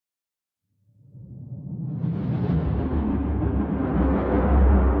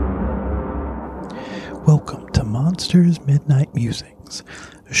Welcome to Monsters Midnight Musings,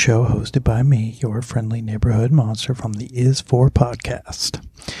 a show hosted by me, your friendly neighborhood monster from the Is4 podcast.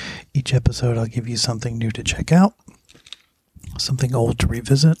 Each episode I'll give you something new to check out, something old to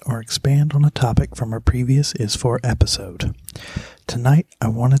revisit, or expand on a topic from a previous Is4 episode. Tonight I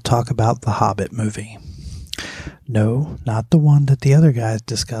want to talk about the Hobbit movie. No, not the one that the other guys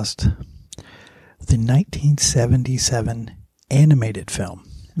discussed. The 1977 animated film.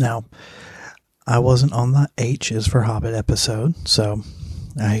 Now, I wasn't on the H is for Hobbit episode, so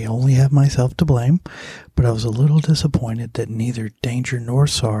I only have myself to blame, but I was a little disappointed that neither Danger nor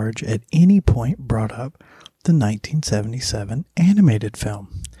Sarge at any point brought up the 1977 animated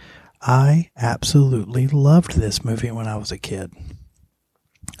film. I absolutely loved this movie when I was a kid.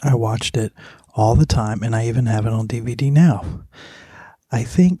 I watched it all the time, and I even have it on DVD now. I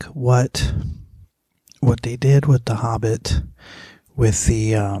think what they did with the Hobbit, with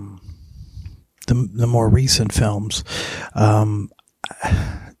the more recent films, and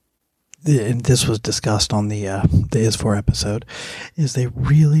this was discussed on the Is4 episode, is they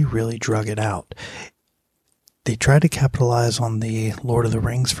really drug it out. They tried to capitalize on the Lord of the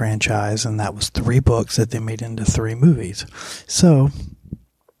Rings franchise, and that was 3 books that they made into 3 movies. So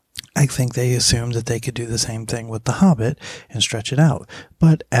I think they assumed that they could do the same thing with The Hobbit and stretch it out.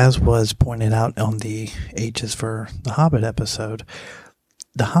 But as was pointed out on the H's for The Hobbit episode,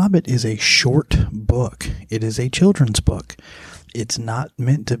 The Hobbit is a short book. It is a children's book. It's not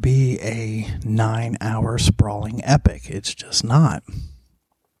meant to be a 9-hour sprawling epic. It's just not.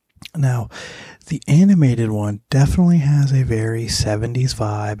 Now, the animated one definitely has a very 70s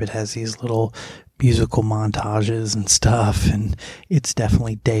vibe. It has these little musical montages and stuff, and it's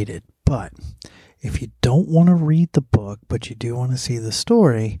definitely dated. But if you don't want to read the book, but you do want to see the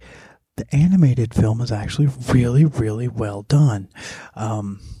story, the animated film is actually really well done.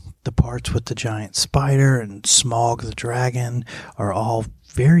 The parts with the giant spider and Smaug the dragon are all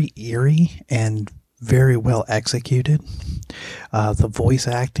very eerie and very well executed. The voice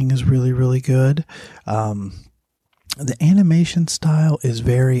acting is really good. The animation style is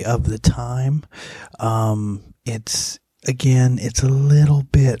very of the time. It's a little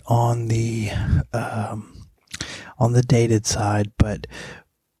bit on the dated side, but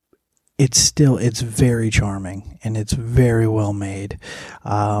it's very charming and it's very well made.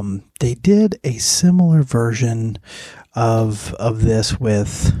 They did a similar version of this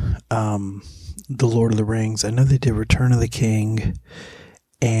with the Lord of the Rings. I know they did Return of the King,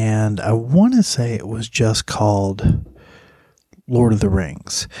 and I want to say it was just called Lord of the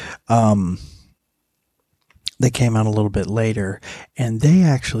Rings. They came out a little bit later, and they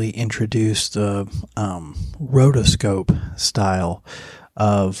actually introduced the rotoscope style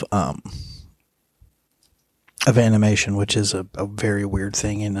of animation, which is a very weird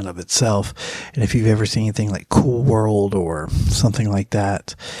thing in and of itself. And if you've ever seen anything like Cool World or something like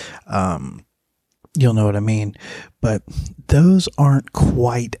that, you'll know what I mean. But those aren't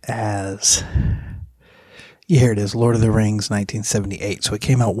quite as... Here it is, Lord of the Rings, 1978. So it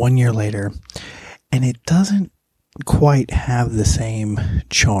came out 1 year later, and it doesn't quite have the same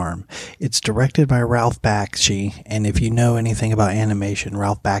charm. It's directed by Ralph Bakshi, and if you know anything about animation,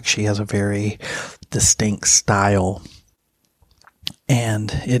 Ralph Bakshi has a very distinct style.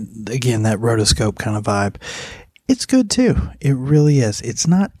 And it, again, that rotoscope kind of vibe, it's good too. It really is. It's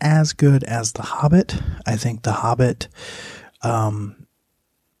not as good as The Hobbit. I think The Hobbit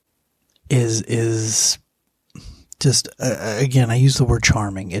is just, again, I use the word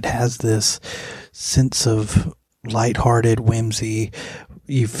charming. It has this sense of lighthearted whimsy.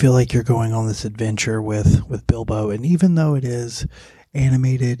 You feel like you're going on this adventure with Bilbo, and even though it is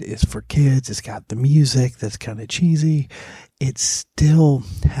animated, it's for kids, it's got the music that's kind of cheesy, it still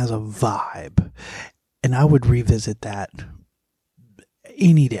has a vibe. And I would revisit that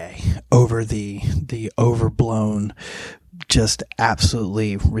any day over the overblown, just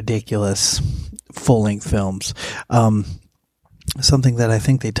absolutely ridiculous full-length films. Something that I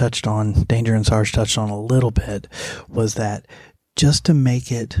think they touched on, Danger and Sarge touched on a little bit, was that just to make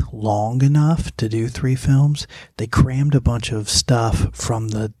it long enough to do 3 films, they crammed a bunch of stuff from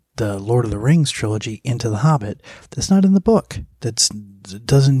the Lord of the Rings trilogy into The Hobbit that's not in the book. That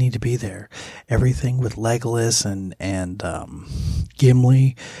doesn't need to be there. Everything with Legolas and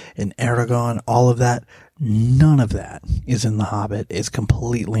Gimli and Aragorn, all of that, none of that is in The Hobbit. It's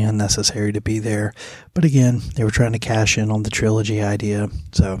completely unnecessary to be there. But again, they were trying to cash in on the trilogy idea,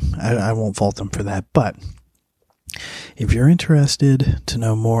 so I won't fault them for that. But if you're interested to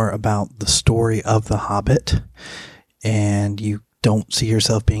know more about the story of The Hobbit, and you don't see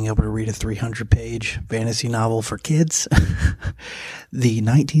yourself being able to read a 300-page fantasy novel for kids, the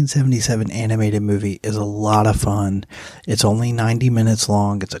 1977 animated movie is a lot of fun. It's only 90 minutes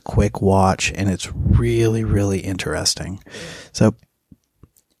long. It's a quick watch, and it's really, really interesting. So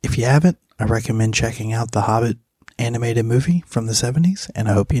if you haven't, I recommend checking out the Hobbit animated movie from the 70s, and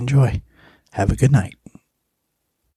I hope you enjoy. Have a good night.